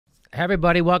Hey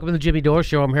everybody, welcome to the Jimmy Dore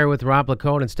Show. I'm here with Ron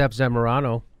Placone and Steph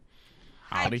Zamorano.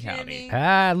 Howdy, howdy.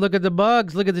 Look at the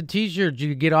bugs. Look at the T-shirts.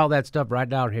 You can get all that stuff right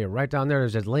down here. Right down there,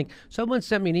 there's a link. Someone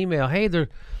sent me an email. Hey,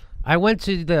 I went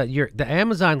to the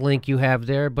Amazon link you have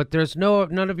there, but there's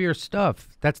none of your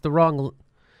stuff. That's the wrong.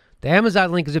 The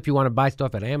Amazon link is if you want to buy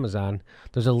stuff at Amazon.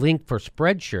 There's a link for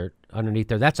Spreadshirt underneath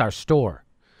there. That's our store.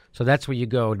 So that's where you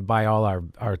go to buy all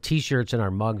our T-shirts and our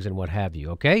mugs and what have you,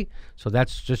 okay? So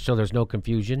that's just so there's no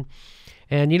confusion.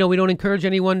 And, we don't encourage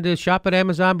anyone to shop at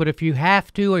Amazon, but if you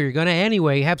have to or you're going to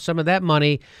anyway, have some of that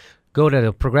money, go to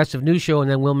the Progressive News Show,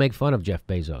 and then we'll make fun of Jeff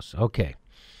Bezos. Okay.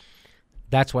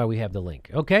 That's why we have the link.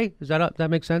 Okay? That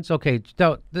make sense? Okay.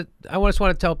 So, I just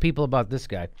want to tell people about this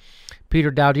guy,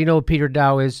 Peter Dow. Do you know who Peter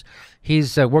Dow is?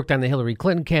 He's worked on the Hillary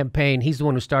Clinton campaign. He's the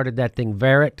one who started that thing,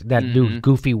 Verret, that new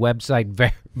goofy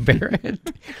website,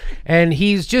 Verret. And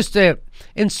he's just an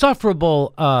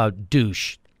insufferable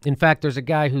douche. In fact, there's a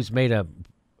guy who's made a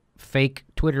fake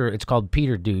Twitter. It's called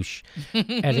Peter Douche.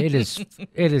 And it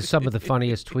is some of the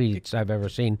funniest tweets I've ever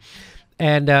seen.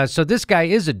 And so this guy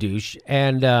is a douche.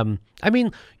 And,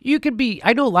 you could be,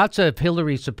 I know lots of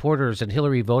Hillary supporters and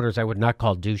Hillary voters I would not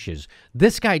call douches.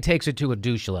 This guy takes it to a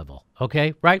douche level,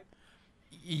 okay? Right?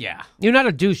 Yeah. You're not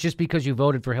a douche just because you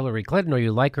voted for Hillary Clinton or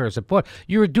you like her or support.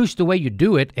 You're a douche the way you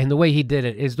do it, and the way he did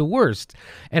it is the worst.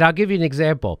 And I'll give you an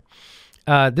example.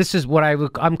 This is what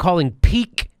I'm calling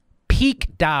peak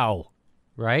Dow,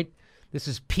 right? This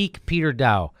is peak Peter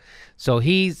Dow. So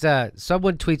he's,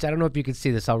 someone tweets, I don't know if you can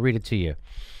see this, I'll read it to you.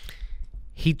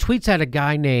 He tweets at a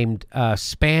guy named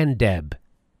Spandeb,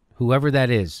 whoever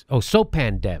that is. Oh,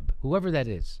 Sopandeb, whoever that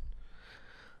is.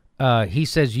 He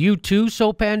says, "You too,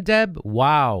 Sopandeb?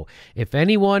 Wow. If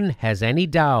anyone has any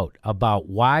doubt about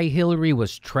why Hillary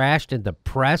was trashed in the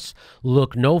press,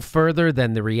 look no further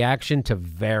than the reaction to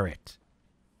Verret."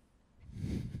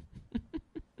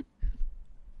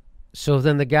 So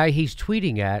then the guy he's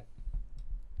tweeting at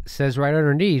says right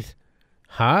underneath,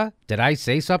 "Huh? Did I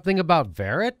say something about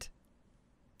Verret?"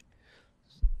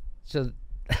 So,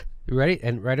 ready?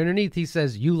 And right underneath he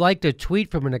says, "You liked a tweet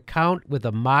from an account with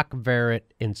a mock Verret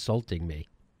insulting me."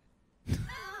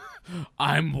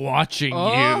 I'm watching you.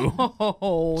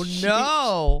 Oh,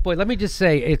 no. Boy, let me just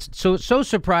say, it's so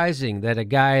surprising that a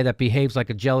guy that behaves like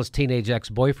a jealous teenage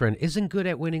ex-boyfriend isn't good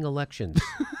at winning elections.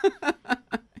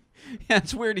 Yeah,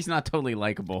 it's weird he's not totally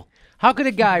likable. How could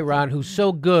a guy, Ron, who's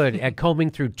so good at combing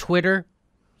through Twitter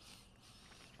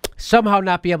somehow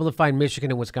not be able to find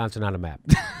Michigan and Wisconsin on a map?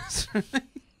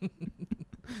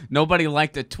 Nobody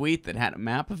liked a tweet that had a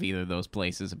map of either of those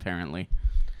places, apparently.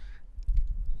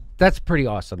 That's pretty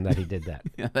awesome that he did that.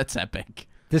 Yeah, that's epic.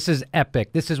 This is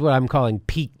epic. This is what I'm calling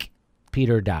peak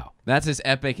Peter Dow. That's as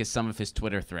epic as some of his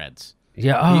Twitter threads.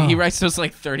 Yeah, He writes those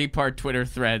 30-part Twitter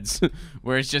threads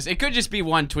where it could just be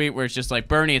one tweet where it's just like,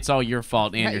 Bernie, it's all your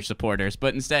fault and your supporters.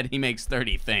 But instead, he makes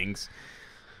 30 things.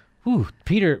 Ooh,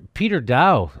 Peter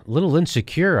Dow, a little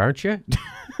insecure, aren't you?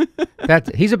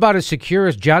 He's about as secure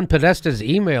as John Podesta's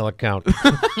email account.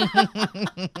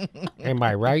 Am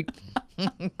I right?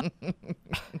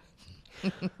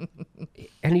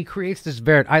 And he creates this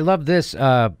Verret. I love this.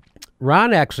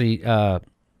 Ron actually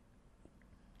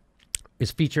is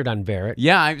featured on Verret.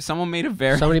 Yeah, someone made a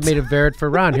Verret. Somebody made a Verret for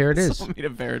Ron. Here it is. Someone made a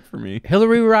Verret for me.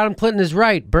 Hillary Rodham Clinton is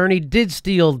right. Bernie did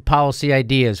steal policy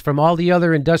ideas from all the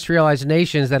other industrialized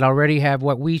nations that already have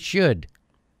what we should.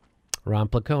 Ron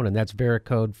Placone, and that's Verret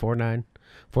code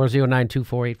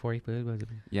 4092484.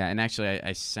 Yeah, and actually,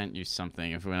 I sent you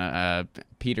something.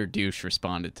 Peter Douche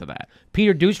responded to that.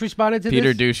 Peter Douche responded to this?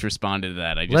 Peter Douche responded to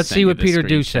that. Let's see what Peter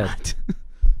Douche said.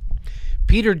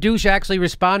 Peter Douche actually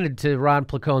responded to Ron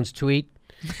Placone's tweet.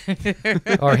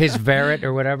 Or his Verret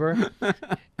or whatever.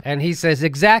 And he says,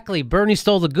 "Exactly. Bernie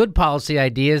stole the good policy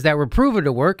ideas that were proven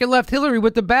to work and left Hillary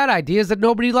with the bad ideas that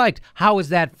nobody liked. How is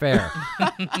that fair?"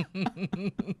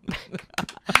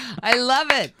 I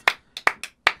love it.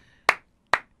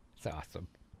 It's awesome.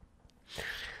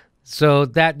 So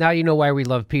now you know why we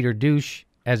love Peter Douche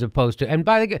as opposed to, and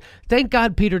thank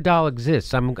God Peter Dow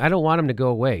exists. I don't want him to go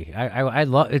away. I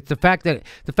love it's the fact that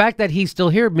he's still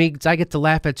here means I get to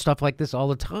laugh at stuff like this all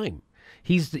the time.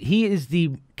 He is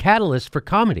the catalyst for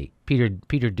comedy. Peter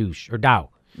Douche or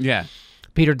Dow. Yeah.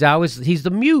 Peter Dow he's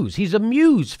the muse. He's a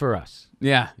muse for us.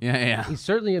 Yeah. He's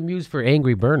certainly a muse for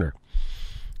Angry Burner.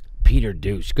 Peter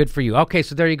Douche. Good for you. Okay,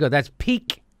 so there you go. That's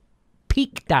peak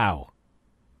Dow.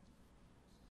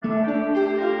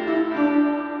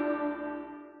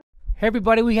 Hey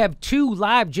everybody, we have 2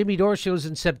 live Jimmy Dore shows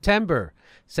in September.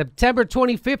 September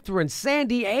 25th, we're in San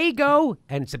Diego,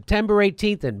 and September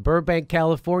 18th in Burbank,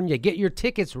 California. Get your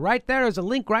tickets right there. There's a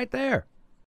link right there.